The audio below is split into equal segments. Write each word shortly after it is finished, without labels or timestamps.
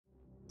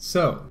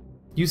So,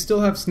 you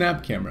still have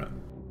Snap Camera.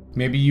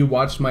 Maybe you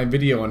watched my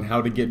video on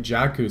how to get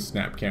Jakku's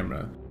Snap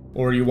Camera,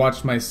 or you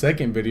watched my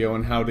second video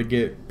on how to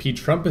get P.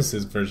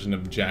 Trumpus's version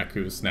of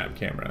Jakku's Snap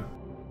Camera.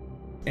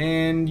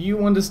 And you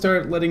want to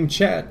start letting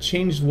chat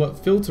change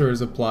what filter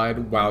is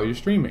applied while you're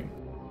streaming.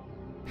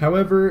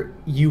 However,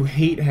 you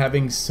hate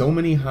having so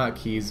many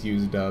hotkeys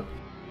used up,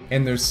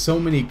 and there's so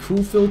many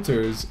cool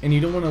filters, and you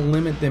don't want to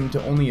limit them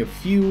to only a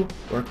few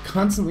or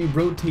constantly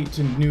rotate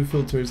to new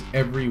filters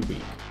every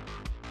week.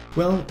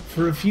 Well,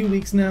 for a few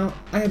weeks now,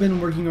 I have been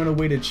working on a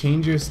way to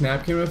change your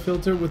Snap Camera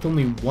filter with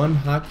only one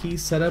hotkey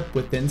set up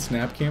within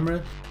Snap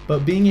Camera,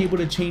 but being able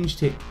to change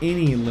to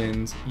any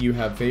lens you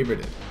have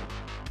favorited.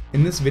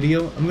 In this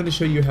video, I'm going to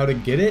show you how to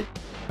get it,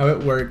 how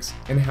it works,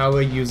 and how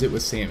I use it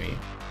with Sammy,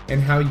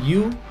 and how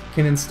you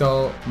can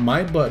install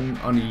my button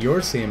on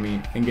your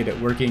Sammy and get it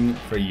working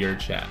for your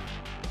chat.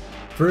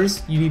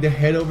 First, you need to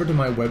head over to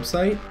my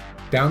website,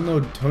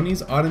 download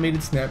Tony's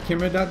automated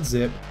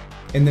snapcamera.zip,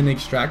 and then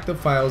extract the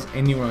files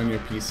anywhere on your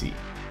PC.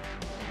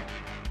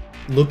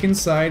 Look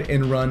inside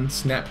and run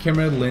Snap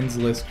Camera Lens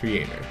List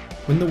Creator.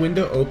 When the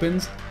window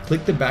opens,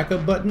 click the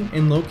backup button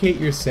and locate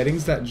your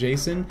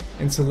settings.json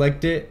and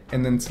select it,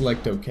 and then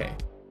select OK.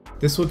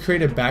 This will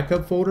create a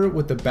backup folder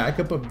with the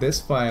backup of this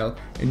file,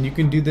 and you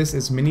can do this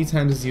as many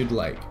times as you'd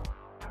like.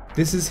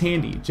 This is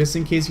handy just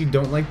in case you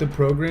don't like the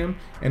program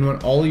and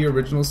want all your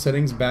original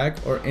settings back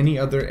or any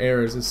other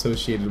errors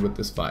associated with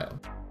this file.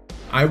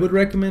 I would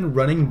recommend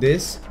running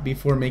this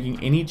before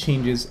making any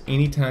changes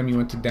anytime you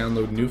want to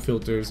download new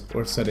filters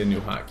or set a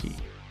new hotkey.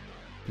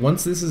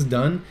 Once this is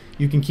done,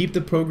 you can keep the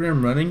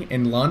program running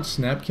and launch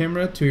Snap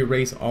Camera to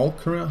erase all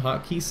current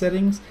hotkey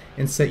settings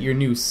and set your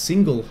new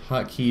single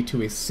hotkey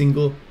to a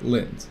single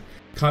lens.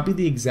 Copy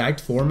the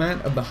exact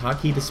format of the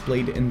hotkey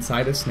displayed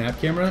inside of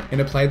Snap Camera and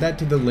apply that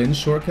to the lens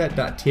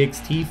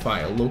shortcut.txt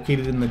file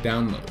located in the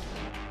download.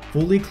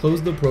 Fully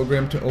close the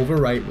program to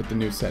overwrite with the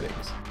new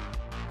settings.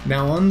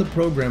 Now on the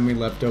program we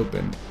left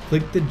open,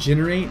 click the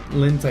Generate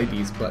Lens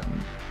IDs button.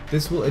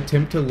 This will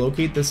attempt to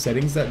locate the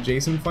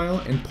settings.json file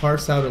and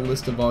parse out a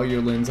list of all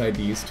your lens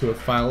IDs to a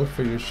file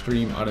for your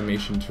stream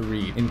automation to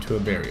read into a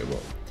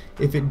variable.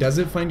 If it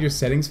doesn't find your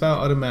settings file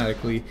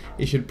automatically,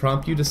 it should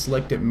prompt you to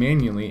select it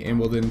manually and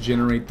will then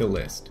generate the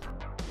list.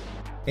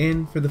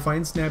 And for the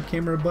Find Snap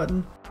Camera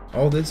button,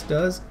 all this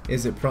does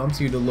is it prompts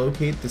you to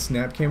locate the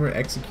Snap Camera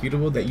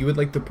executable that you would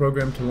like the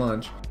program to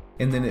launch,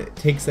 and then it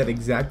takes that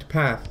exact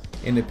path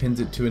and appends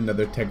it to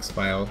another text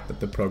file that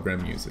the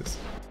program uses.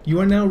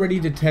 You are now ready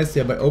to test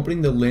it by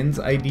opening the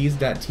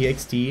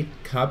lensids.txt,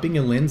 copying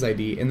a lens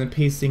ID, and then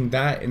pasting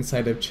that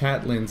inside of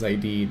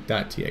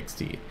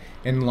chatlensid.txt,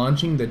 and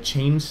launching the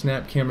Change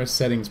Snap Camera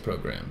Settings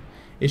program.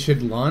 It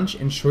should launch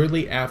and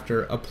shortly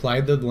after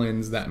apply the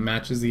lens that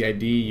matches the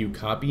ID you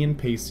copy and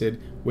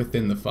pasted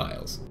within the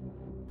files.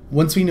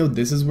 Once we know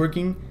this is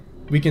working,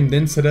 we can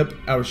then set up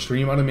our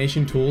stream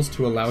automation tools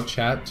to allow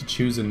chat to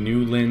choose a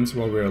new lens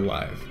while we're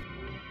live.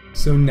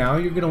 So now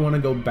you're going to want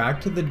to go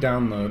back to the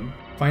download,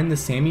 find the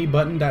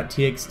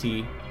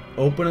sammybutton.txt,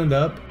 open it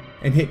up,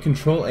 and hit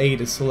Ctrl-A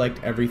to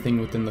select everything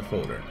within the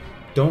folder.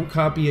 Don't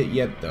copy it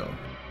yet though.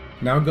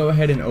 Now go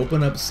ahead and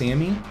open up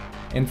Sammy,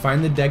 and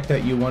find the deck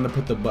that you want to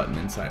put the button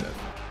inside of.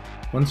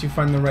 Once you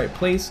find the right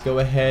place, go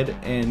ahead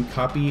and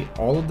copy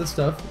all of the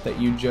stuff that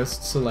you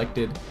just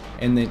selected,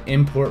 and then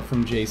import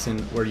from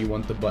JSON where you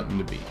want the button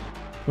to be.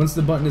 Once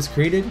the button is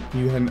created,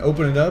 you can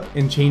open it up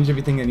and change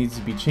everything that needs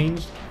to be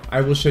changed.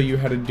 I will show you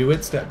how to do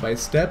it step by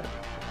step.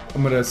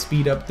 I'm going to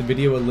speed up the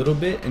video a little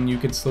bit and you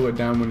can slow it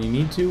down when you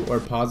need to or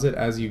pause it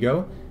as you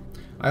go.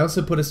 I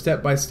also put a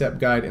step-by-step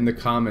guide in the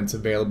comments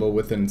available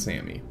within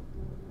Sammy.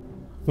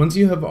 Once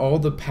you have all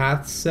the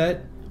paths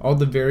set, all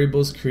the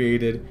variables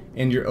created,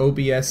 and your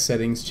OBS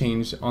settings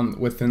changed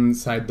within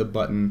inside the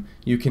button,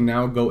 you can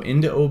now go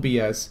into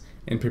OBS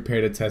and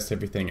prepare to test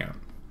everything out.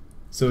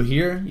 So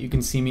here you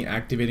can see me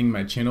activating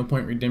my channel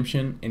point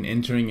redemption and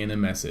entering in a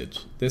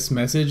message. This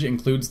message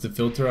includes the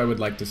filter I would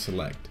like to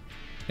select.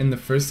 In the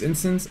first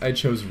instance, I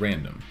chose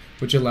random,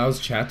 which allows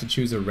chat to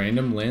choose a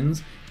random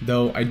lens,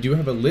 though I do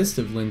have a list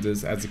of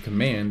lenses as a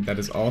command that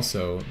is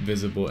also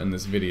visible in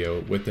this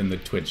video within the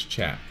Twitch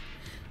chat.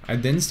 I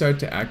then start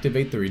to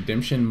activate the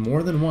redemption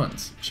more than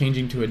once,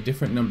 changing to a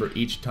different number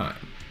each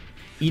time,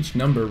 each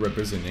number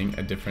representing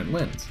a different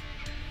lens.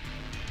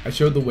 I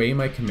show the way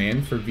my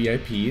command for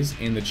VIPs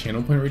and the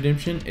channel point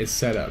redemption is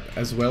set up,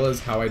 as well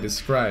as how I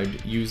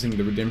described using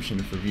the redemption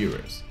for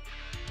viewers.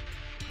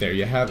 There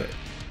you have it.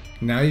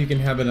 Now you can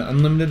have an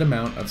unlimited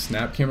amount of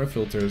Snap Camera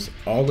filters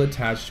all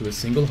attached to a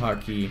single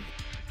hotkey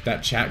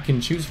that chat can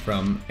choose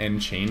from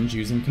and change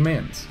using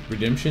commands,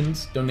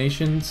 redemptions,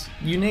 donations,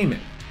 you name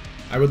it.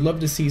 I would love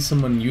to see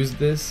someone use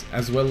this,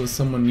 as well as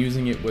someone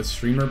using it with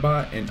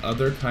streamer.bot and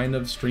other kind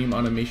of stream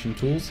automation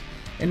tools,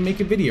 and make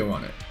a video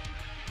on it.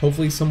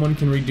 Hopefully someone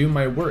can redo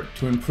my work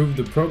to improve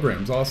the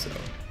programs also.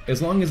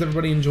 As long as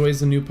everybody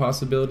enjoys the new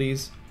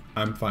possibilities,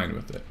 I'm fine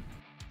with it.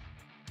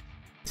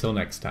 Till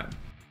next time.